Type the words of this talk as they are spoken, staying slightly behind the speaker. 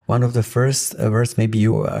one of the first words, maybe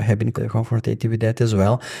you have been confronted with that as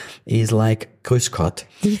well, is like Grüß Gott.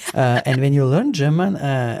 And when you learn German,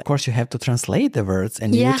 of course, you have to translate the words.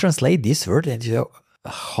 And you translate this word and you go,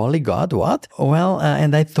 Holy God, what? Well,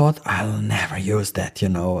 and I thought, I'll never use that,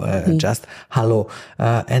 just hello.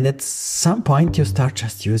 And at some point, you start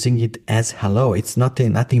just using it as hello. It's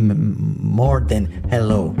nothing more than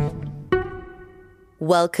hello.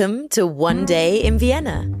 Welcome to One Day in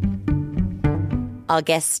Vienna. Our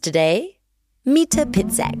guests today, Mitar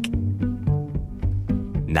Pitzek.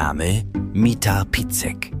 Name Mitar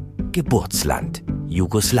Pitzek. Geburtsland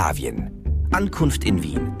Jugoslawien. Ankunft in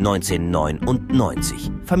Wien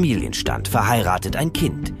 1999. Familienstand, verheiratet, ein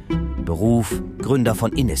Kind. Beruf, Gründer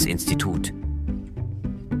von Institut.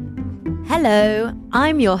 Hello,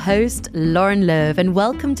 I'm your host, Lauren Löw, and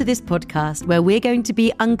welcome to this podcast where we're going to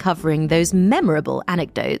be uncovering those memorable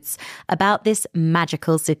anecdotes about this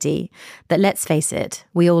magical city that, let's face it,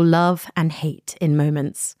 we all love and hate in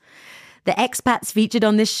moments. The expats featured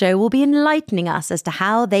on this show will be enlightening us as to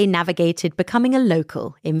how they navigated becoming a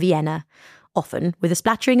local in Vienna, often with a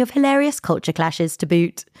splattering of hilarious culture clashes to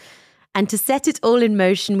boot. And to set it all in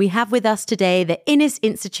motion, we have with us today the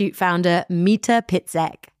Institut founder, Mitar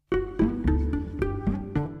Pitzek.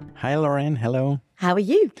 Hi, Lauren. Hello. How are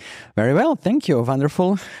you? Very well. Thank you.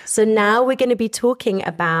 Wonderful. So now we're going to be talking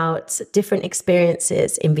about different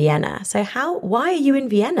experiences in Vienna. So why are you in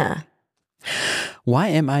Vienna? Why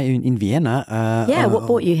am I in Vienna? What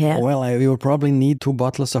brought you here? Well, we will probably need 2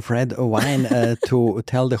 bottles of red wine to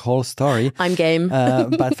tell the whole story. I'm game.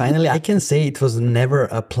 But finally, I can say it was never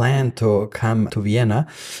a plan to come to Vienna.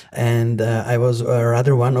 And I was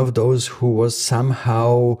rather one of those who was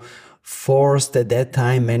somehow forced at that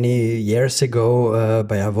time, many years ago,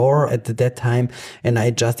 by a war at that time. And I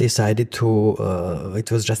just decided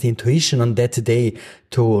it was just intuition on that day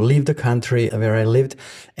to leave the country where I lived.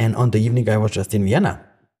 And on the evening, I was just in Vienna.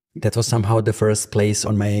 That was somehow the first place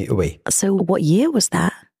on my way. So what year was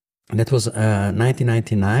that? That was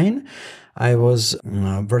 1999. I was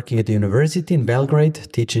working at the university in Belgrade,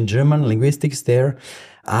 teaching German linguistics there.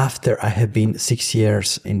 After I have been 6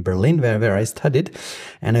 years in Berlin, where I studied,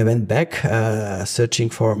 and I went back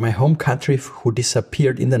searching for my home country who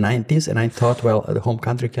disappeared in the 90s. And I thought, well, the home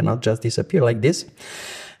country cannot just disappear like this.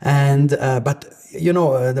 And but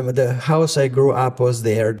the house I grew up was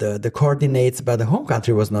there, the coordinates, but the home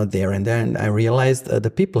country was not there. And then I realized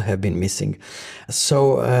the people have been missing.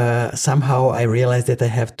 So somehow I realized that I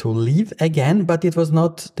have to leave again, but it was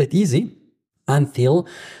not that easy. Until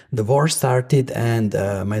the war started and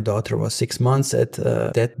my daughter was 6 months at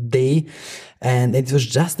that day. And it was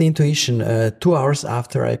just the intuition. 2 hours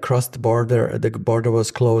after I crossed the border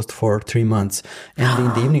was closed for 3 months. And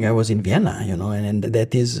in the evening, I was in Vienna, and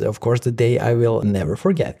that is, of course, the day I will never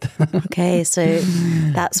forget. Okay, so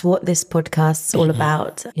that's what this podcast's all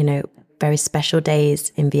about, very special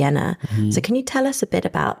days in Vienna. Mm-hmm. So can you tell us a bit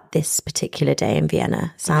about this particular day in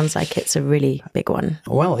Vienna? Sounds like it's a really big one.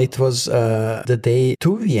 Well, it was the day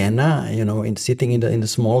to Vienna, sitting in the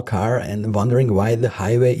small car and wondering why the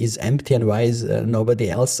highway is empty and why is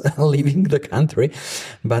nobody else leaving the country.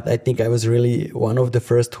 But I think I was really one of the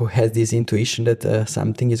first who has this intuition that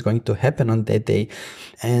something is going to happen on that day.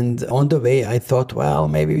 And on the way, I thought, well,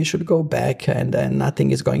 maybe we should go back and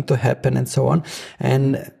nothing is going to happen and so on.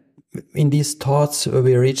 And in these thoughts,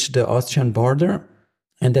 we reached the Austrian border,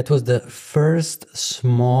 and that was the first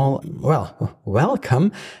small,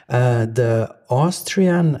 welcome. The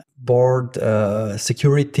Austrian border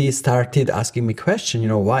security started asking me questions,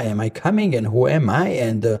 why am I coming and who am I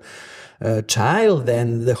and the child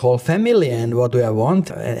and the whole family and what do I want?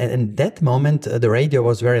 And that moment, the radio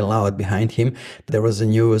was very loud behind him. There was a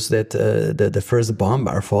news that the first bomb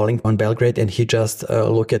are falling on Belgrade, and he just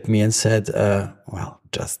looked at me and said,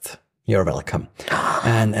 you're welcome.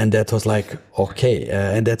 And that was like, okay.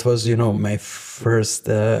 And that was, my first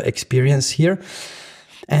experience here.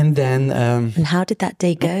 And then... and how did that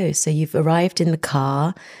day go? So you've arrived in the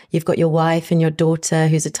car, you've got your wife and your daughter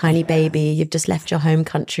who's a tiny baby, you've just left your home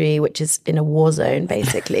country, which is in a war zone,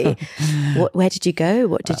 basically. Where did you go?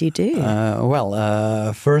 What did you do?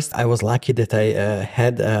 First, I was lucky that I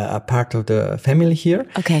had a part of the family here.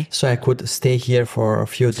 Okay. So I could stay here for a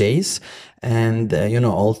few days. And,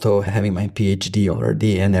 also having my PhD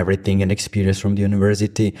already and everything and experience from the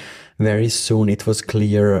university, very soon it was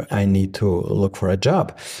clear I need to look for a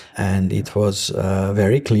job. And it was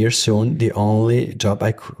very clear soon the only job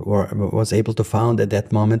I was able to find at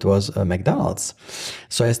that moment was McDonald's.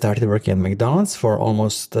 So I started working at McDonald's for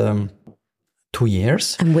almost 2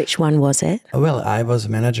 years. And which one was it? Well, I was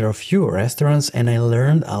manager of few restaurants and I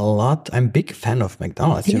learned a lot. I'm a big fan of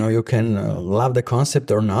McDonald's. You know, you can love the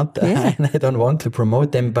concept or not. And I don't want to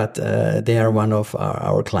promote them, but they are one of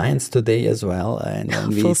our clients today as well. And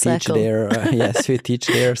we teach their, we teach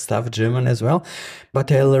their staff German as well. But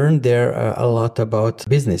I learned there a lot about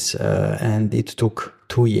business and it took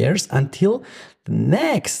 2 years until the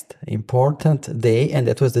next important day, and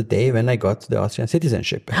that was the day when I got the Austrian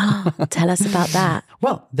citizenship. Tell us about that.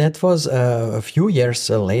 Well, that was a few years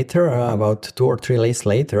later, about 2 or 3 days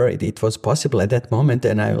later. It was possible at that moment,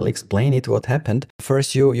 and I will explain it what happened.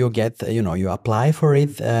 First, you get, you apply for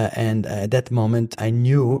it, and at that moment, I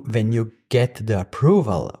knew when you get the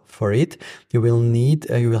approval for it, you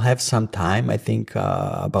will have some time, I think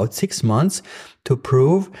about 6 months, to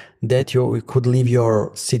prove that you could leave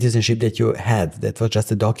your citizenship that you had. That was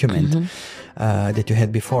just a document that you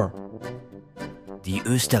had before. Die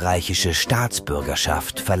österreichische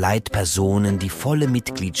Staatsbürgerschaft verleiht Personen die volle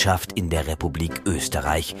Mitgliedschaft in der Republik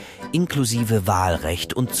Österreich, inklusive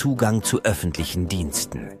Wahlrecht und Zugang zu öffentlichen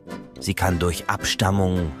Diensten. Sie kann durch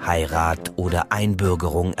Abstammung, Heirat oder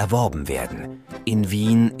Einbürgerung erworben werden. In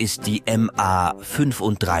Wien ist die MA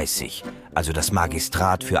 35, also das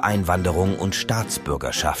Magistrat für Einwanderung und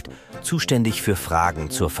Staatsbürgerschaft, zuständig für Fragen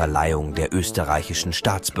zur Verleihung der österreichischen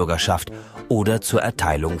Staatsbürgerschaft oder zur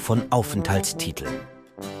Erteilung von Aufenthaltstiteln.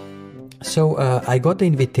 So I got the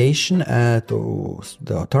invitation to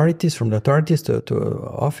the authorities, to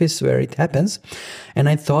office where it happens. And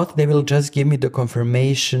I thought they will just give me the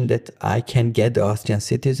confirmation that I can get the Austrian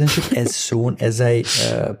citizenship as soon as I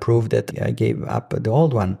prove that I gave up the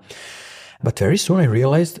old one. But very soon I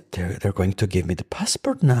realized they're going to give me the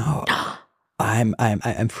passport now.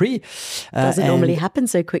 I'm free. Doesn't normally happen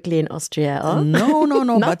so quickly in Austria. Oh? No.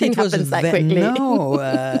 Nothing but it happens that quickly. No.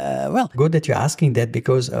 Well, good that you're asking that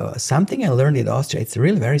because something I learned in Austria, it's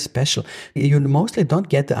really very special. You mostly don't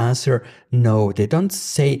get the answer no. They don't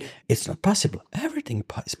say it's not possible. Everything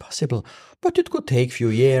is possible, but it could take a few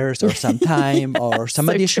years or some time or some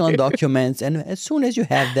so additional documents. And as soon as you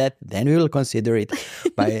have that, then we will consider it.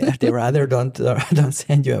 They rather don't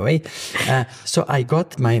send you away. So I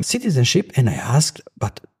got my citizenship and I asked,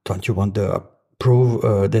 but don't you want to prove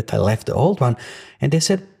that I left the old one? And they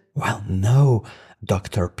said, well, no,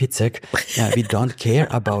 Dr. Pitzek, we don't care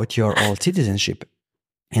about your old citizenship.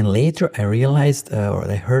 And later I realized, or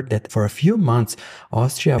I heard that for a few months,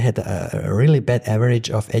 Austria had a really bad average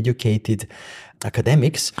of educated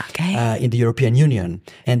academics in the European Union.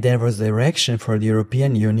 And there was a direction for the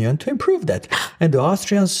European Union to improve that. And the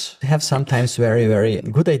Austrians have sometimes very, very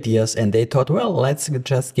good ideas. And they thought, well, let's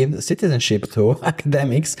just give citizenship to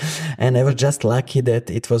academics. And I was just lucky that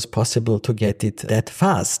it was possible to get it that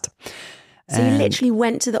fast. So you literally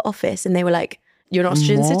went to the office and they were like, you're an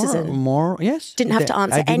Austrian citizen? Yes. Didn't have to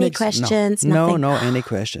answer any questions? Nothing? No, any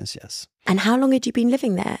questions, yes. And how long had you been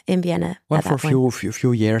living there in Vienna? Well, for a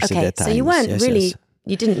few years at that time. So you weren't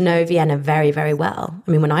you didn't know Vienna very, very well.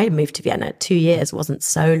 I mean, when I moved to Vienna, 2 years wasn't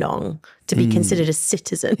so long to be considered a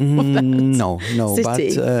citizen. No,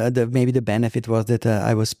 city. But maybe the benefit was that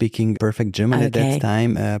I was speaking perfect German at that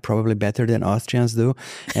time, probably better than Austrians do,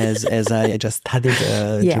 as I just studied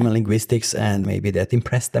German linguistics, and maybe that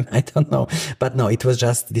impressed them. I don't know. But no, it was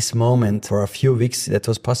just this moment for a few weeks that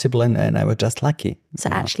was possible, and I was just lucky. So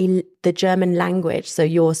actually, the German language, so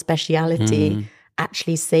your speciality,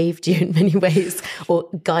 actually saved you in many ways or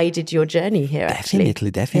guided your journey here, actually.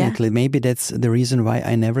 Definitely. Yeah. Maybe that's the reason why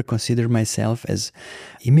I never considered myself as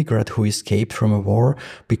immigrant who escaped from a war,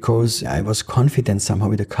 because I was confident somehow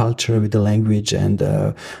with the culture, with the language,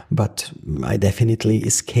 but I definitely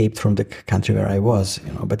escaped from the country where I was,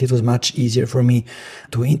 but it was much easier for me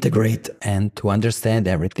to integrate and to understand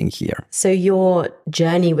everything here. So your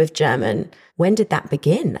journey with German, when did that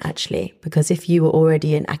begin, actually? Because if you were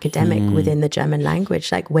already an academic within the German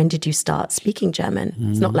language, like when did you start speaking German?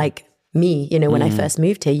 It's not like me, when I first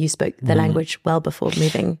moved here, you spoke the language well before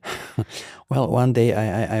moving. Well, one day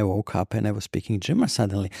I woke up and I was speaking German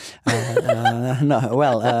suddenly. Can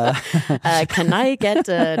I get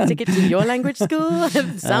a ticket to your language school?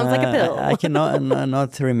 Sounds like a pill. I cannot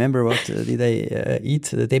not remember what did I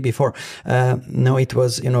eat the day before. No, it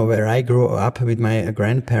was, where I grew up with my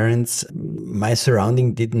grandparents. My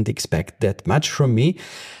surrounding didn't expect that much from me.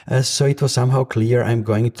 So it was somehow clear I'm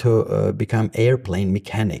going to become airplane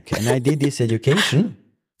mechanic. And I did this education.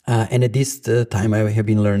 And at this time, I have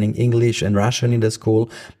been learning English and Russian in the school,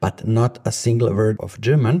 but not a single word of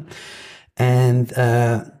German. And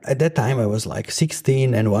at that time, I was like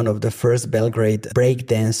 16 and one of the first Belgrade break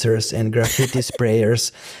dancers and graffiti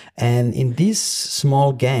sprayers. And in this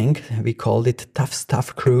small gang, we called it Tough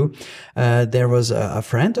Stuff Crew, there was a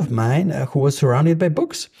friend of mine who was surrounded by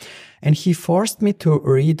books. And he forced me to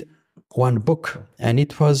read one book. And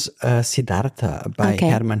it was Siddhartha by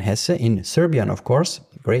Hermann Hesse in Serbian, of course.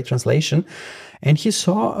 Great translation. And he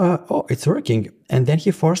saw, it's working. And then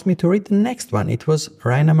he forced me to read the next one. It was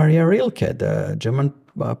Rainer Maria Rilke, the German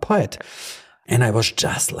poet. And I was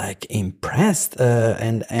just like impressed.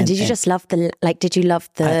 And did you just love did you love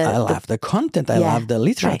the... I love the content. I love the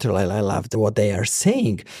literature. Right. I loved what they are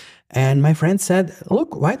saying. And my friend said,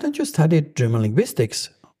 look, why don't you study German linguistics?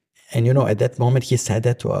 And, at that moment, he said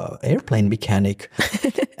that to an airplane mechanic.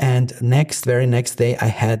 And very next day, I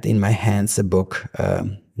had in my hands a book,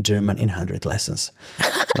 German in 100 lessons.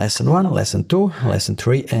 Lesson 1, lesson 2, lesson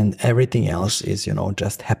 3, and everything else is,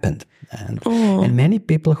 just happened. And many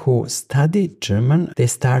people who study German, they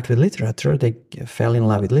start with literature, they fell in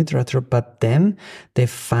love with literature, but then they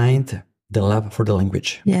find the love for the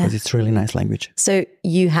language, because it's really nice language. So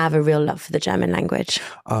you have a real love for the German language?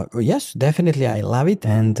 Yes, definitely. I love it.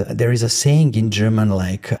 And there is a saying in German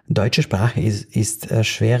like, Deutsche Sprache ist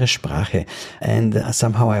schwere Sprache. And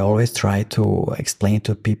somehow I always try to explain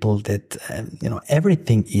to people that,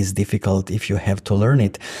 everything is difficult if you have to learn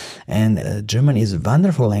it. And German is a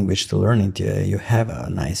wonderful language to learn it. You have a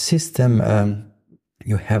nice system.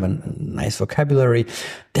 You have a nice vocabulary.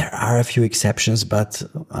 There are a few exceptions, but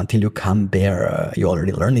until you come there, you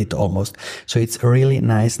already learn it almost. So it's a really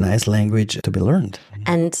nice language to be learned.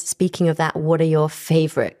 And speaking of that, what are your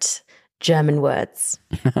favorite German words?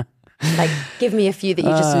 Give me a few that you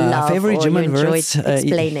just love favorite or German you enjoyed words,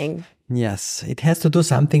 explaining. Yes, it has to do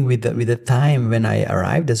something with the time when I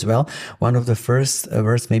arrived as well. One of the first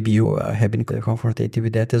words, maybe you have been confronted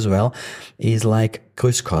with that as well, is like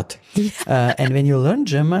Grüß Gott. Yeah. And when you learn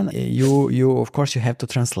German, you of course you have to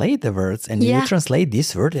translate the words, and you translate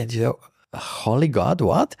this word, and you go, Holy God,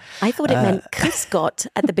 what? I thought it meant Grüß Gott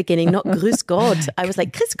at the beginning, not Grüß Gott. I was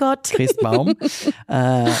like, Grüß Gott. Christbaum.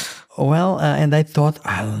 And I thought,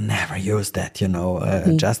 I'll never use that,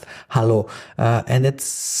 just hello. And at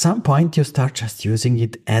some point you start just using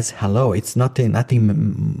it as hello. It's nothing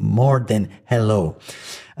more than hello.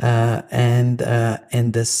 And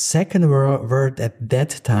the second word at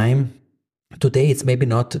that time, today, it's maybe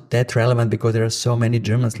not that relevant because there are so many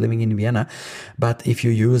Germans living in Vienna. But if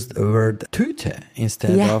you use the word Tüte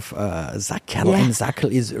instead of Sackerl, and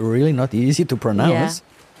Sackerl is really not easy to pronounce.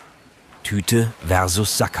 Tüte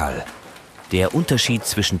versus Sackerl. Der Unterschied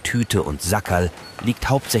zwischen Tüte und Sackerl liegt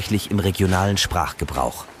hauptsächlich im regionalen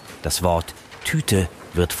Sprachgebrauch. Das Wort Tüte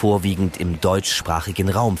wird vorwiegend im deutschsprachigen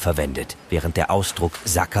Raum verwendet, während der Ausdruck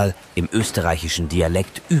Sackerl im österreichischen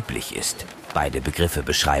Dialekt üblich ist. Beide Begriffe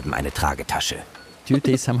beschreiben eine Tragetasche.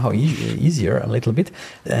 Tüte is somehow easier a little bit,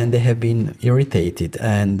 and they have been irritated.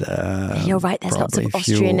 And you're right. There's lots of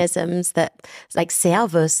Austrianisms that, like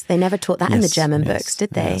Servus, they never taught that in the German books,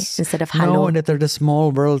 did they? Yes. Instead of Hallo. No, that are the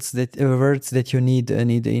small words that you need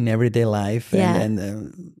in everyday life.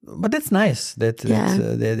 But that's nice that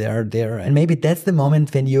they are there, and maybe that's the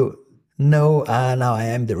moment when you know, now I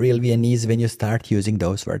am the real Viennese, when you start using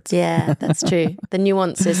those words. Yeah, that's true. The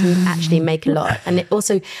nuances actually make a lot. And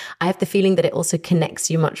I have the feeling that it also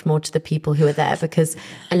connects you much more to the people who are there, because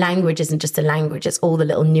a language isn't just a language, it's all the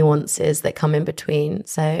little nuances that come in between.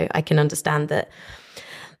 So I can understand that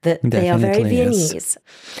they are very Viennese. Yes.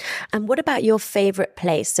 And what about your favorite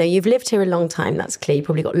place? So you've lived here a long time, that's clear. You've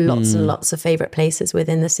probably got lots and lots of favorite places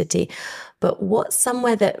within the city. But what's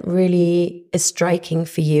somewhere that really is striking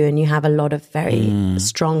for you and you have a lot of very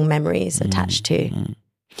strong memories attached to?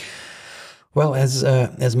 Well,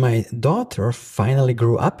 as my daughter finally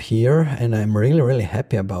grew up here, and I'm really, really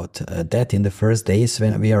happy about that. In the first days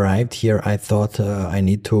when we arrived here, I thought I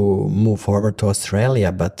need to move forward to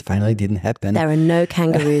Australia, but finally didn't happen. There are no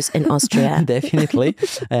kangaroos in Austria. Definitely.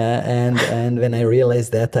 And when I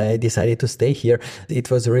realized that, I decided to stay here.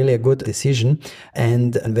 It was really a good decision.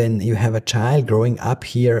 And when you have a child growing up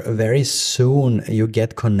here, very soon you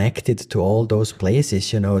get connected to all those places,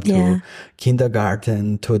 to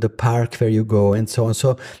kindergarten, to the park where you go, and so on.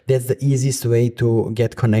 So that's the easiest way to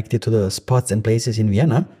get connected to the spots and places in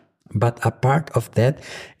Vienna. But a part of that,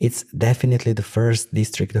 it's definitely the first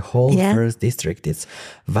district, the whole first district. It's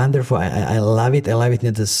wonderful. I love it. I love it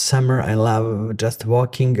in the summer. I love just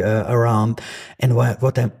walking around. And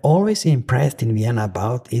what I'm always impressed in Vienna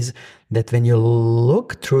about is that when you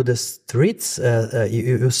look through the streets,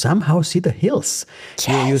 you somehow see the hills.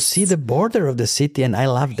 Yes. You see the border of the city, and I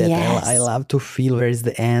love that. Yes. I love to feel where is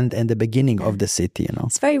the end and the beginning of the city, you know.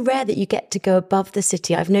 It's very rare that you get to go above the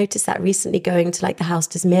city. I've noticed that recently going to like the Haus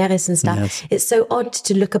des Meeres and stuff. Yes. It's so odd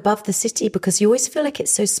to look above the city because you always feel like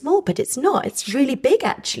it's so small, but it's not. It's really big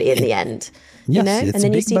actually in the end. Yes, you know? it's And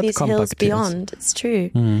then you big see but these hills compact, yes. beyond. It's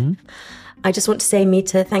true. I just want to say,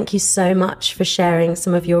 Mitar, thank you so much for sharing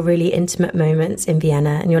some of your really intimate moments in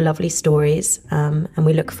Vienna and your lovely stories. And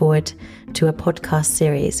we look forward to a podcast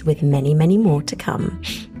series with many, many more to come.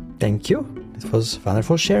 Thank you. It was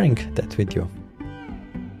wonderful sharing that with you.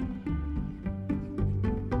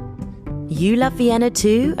 You love Vienna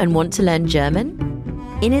too and want to learn German?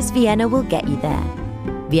 Innes Vienna will get you there.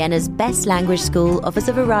 Vienna's best language school offers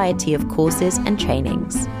a variety of courses and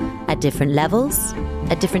trainings at different levels,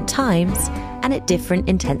 at different times, and at different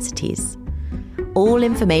intensities. All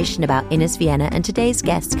information about Innes Vienna and today's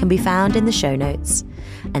guests can be found in the show notes.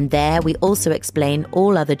 And there we also explain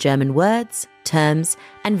all other German words, terms,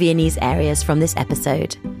 and Viennese areas from this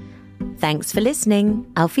episode. Thanks for listening.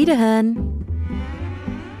 Auf Wiederhören.